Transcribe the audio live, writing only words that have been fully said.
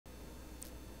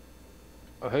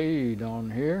Hey, Don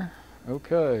here.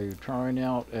 Okay, trying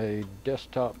out a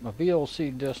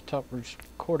VLC desktop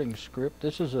recording script.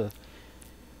 This is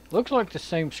looks like the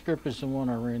same script as the one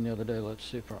I ran the other day. Let's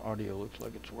see if our audio looks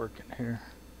like it's working here.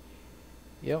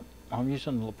 Yep, I'm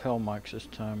using the lapel mics this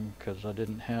time because I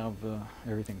didn't have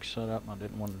everything set up. I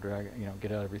didn't want to drag it,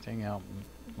 get everything out in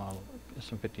my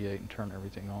SM58 and turn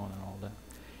everything on and all that.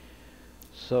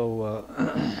 So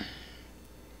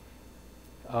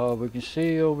we can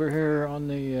see over here on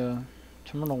the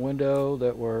terminal window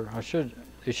that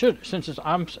since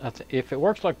if it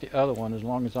works like the other one, as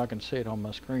long as I can see it on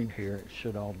my screen here, it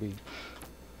should all be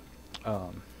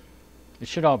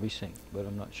synced, but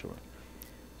I'm not sure.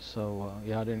 So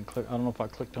yeah, I didn't click. I don't know if I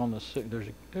clicked on the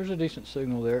there's a decent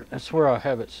signal there. That's where I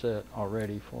have it set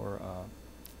already for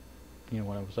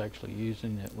when I was actually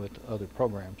using it with other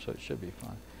programs, so it should be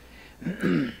fine.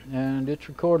 And it's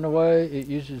recording away. It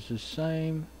uses the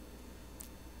same,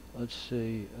 let's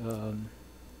see,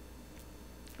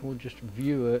 we'll just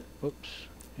view it. Oops,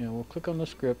 we'll click on the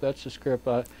script. That's the script.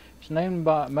 It's made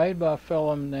by a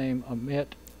fellow named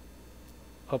Amit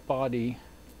Apadi,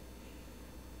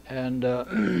 and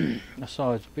I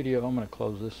saw his video. I'm going to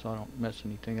close this so I don't mess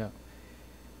anything up.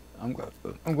 I'm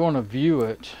going to view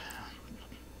it.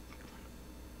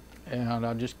 And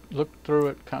I just looked through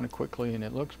it kind of quickly, and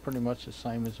it looks pretty much the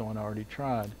same as the one I already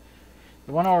tried.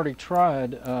 The one I already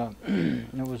tried,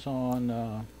 it was on,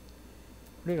 where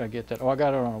did I get that? Oh, I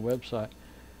got it on a website,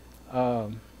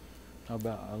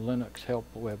 about a Linux help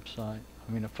website.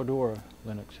 I mean, a Fedora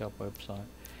Linux help website.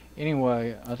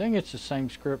 Anyway, I think it's the same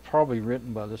script, probably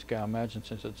written by this guy, I imagine,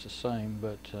 since it's the same,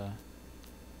 but,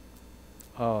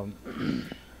 and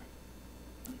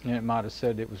it might have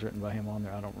said it was written by him on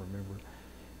there, I don't remember.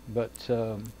 But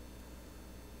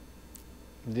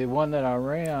the one that I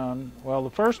ran, well,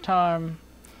 the first time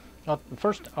I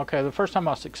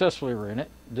successfully ran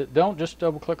it. Don't just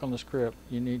double click on the script.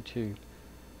 You need to,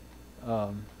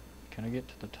 can I get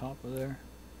to the top of there?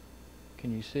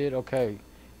 Can you see it? Okay.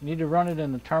 You need to run it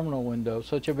in the terminal window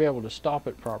so that you'll be able to stop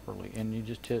it properly. And you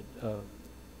just hit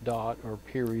dot or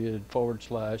period /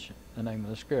 the name of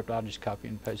the script. I'll just copy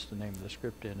and paste the name of the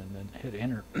script in and then hit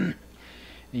enter.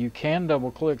 You can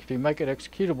double click. If you make it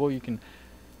executable, you can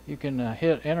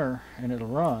hit enter and it'll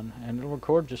run and it'll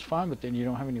record just fine, but then you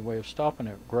don't have any way of stopping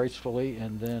it gracefully,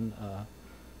 and then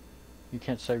you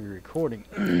can't save your recording.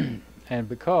 And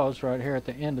because right here at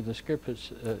the end of the script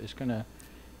it's gonna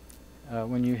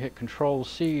when you hit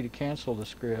Control-C to cancel the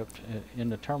script in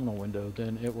the terminal window,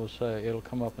 then it'll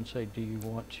come up and say, do you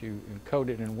want to encode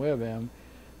it in WebM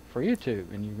for YouTube?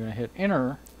 And you're gonna hit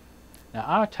enter. Now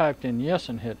I typed in yes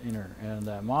and hit enter, and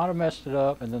I might have messed it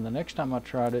up, and then the next time I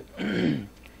tried it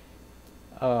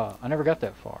I never got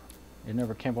that far. It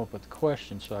never came up with the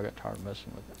question, so I got tired of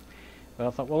messing with it. But I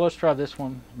thought, well, let's try this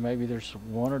one. Maybe there's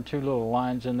one or two little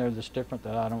lines in there that's different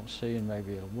that I don't see, and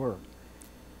maybe it'll work.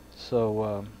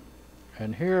 So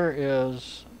and here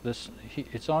is this,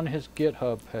 it's on his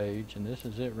GitHub page, and this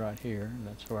is it right here.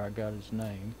 That's where I got his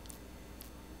name.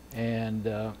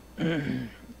 And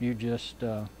you just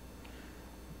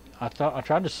I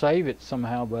tried to save it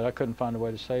somehow, but I couldn't find a way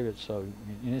to save it. So,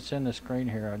 and it's in the screen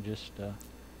here. I just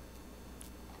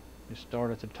you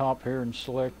start at the top here and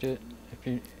select it.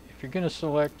 If you're going to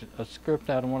select a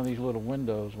script out of one of these little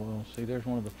windows, well, see, there's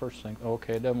one of the first things.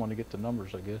 Okay, it doesn't want to get the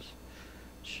numbers, I guess.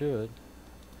 It should.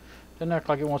 Doesn't act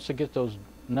like it wants to get those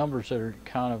numbers that are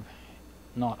kind of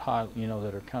not high,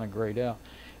 that are kind of grayed out.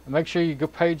 And make sure you go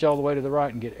page all the way to the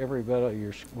right and get every bit of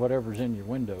your whatever's in your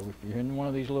window. If you're in one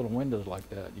of these little windows like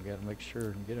that, you got to make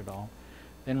sure and get it all.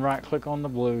 Then right click on the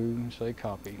blue and say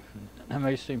copy. That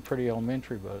may seem pretty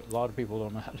elementary, but a lot of people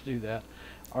don't know how to do that,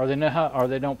 or they know how, or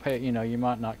they don't pay. You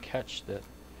might not catch that.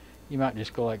 You might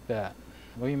just go like that.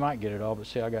 Well, you might get it all, but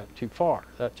see, I got too far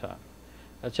that time.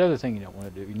 That's the other thing you don't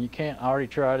want to do. And you can't. I already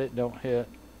tried it. Don't hit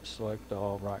select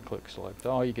all. Right click select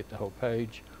all. You get the whole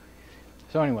page.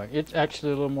 So anyway, it's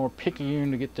actually a little more picayune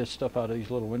to get this stuff out of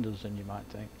these little windows than you might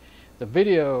think. The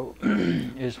video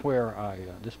is where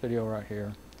this video right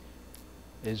here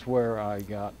is where I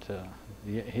got,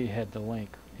 he had the link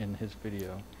in his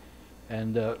video.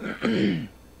 And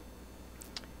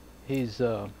he's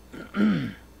an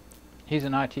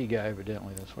IT guy,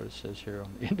 evidently. That's what it says here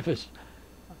on the end of his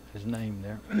name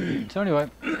there. So anyway,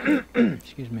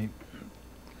 excuse me.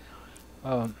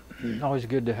 Always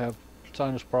good to have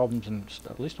sinus problems and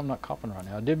stuff. At least I'm not coughing right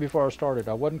now. I did before I started.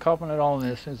 I wasn't coughing at all, and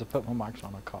as soon as I put my mics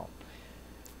on, I coughed.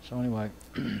 So anyway,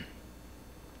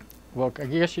 well, I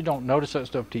guess you don't notice that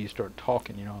stuff till you start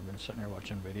talking. I've been sitting there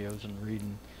watching videos and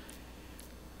reading,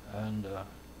 and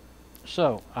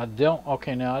So I don't.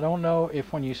 Okay, now I don't know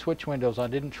if when you switch windows, I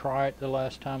didn't try it the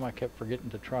last time. I kept forgetting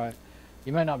to try it.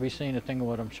 You may not be seeing a thing of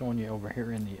what I'm showing you over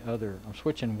here in the other. I'm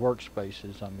switching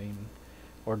workspaces. I mean,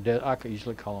 or I could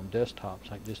usually call them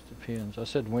desktops. It just depends. I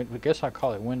said I guess I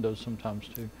call it Windows sometimes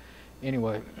too.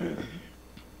 Anyway,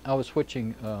 I was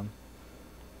switching.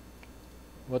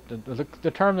 What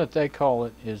the term that they call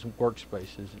it is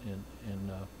workspaces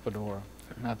in Fedora,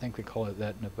 and I think they call it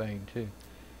that in the vein too.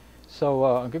 So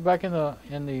I'll get back in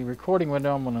the recording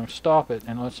window. I'm going to stop it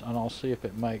and I'll see if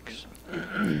it makes.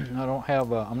 I don't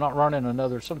have. I'm not running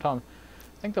another. Sometimes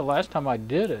I think the last time I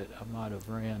did it, I might have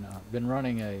been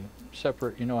running a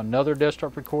separate, another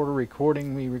desktop recorder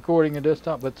recording a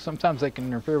desktop. But sometimes they can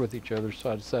interfere with each other,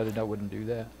 so I decided I wouldn't do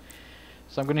that.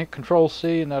 So I'm going to hit Control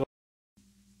C and that'll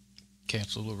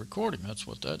cancel the recording. That's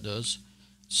what that does.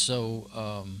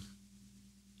 So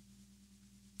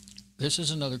this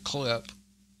is another clip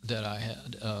that I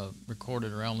had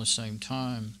recorded around the same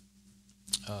time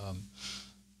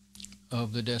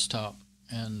of the desktop,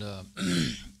 and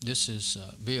this is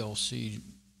VLC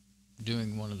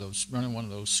running one of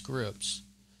those scripts,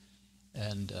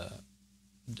 and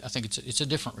I think it's a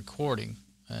different recording,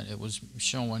 and it was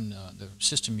showing the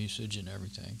system usage and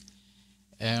everything,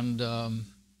 and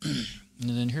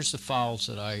then here's the files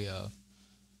that I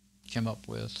came up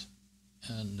with,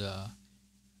 and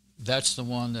that's the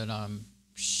one that I'm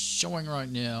showing right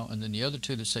now, and then the other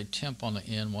two that say temp on the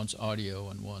end, one's audio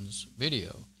and one's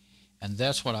video, and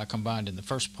that's what I combined in the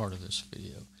first part of this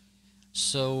video.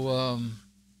 So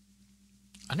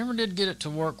I never did get it to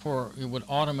work where it would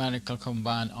automatically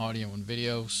combine audio and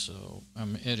video, so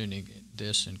I'm editing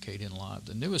this in Kdenlive,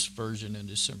 the newest version in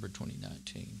December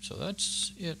 2019. So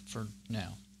that's it for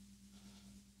now.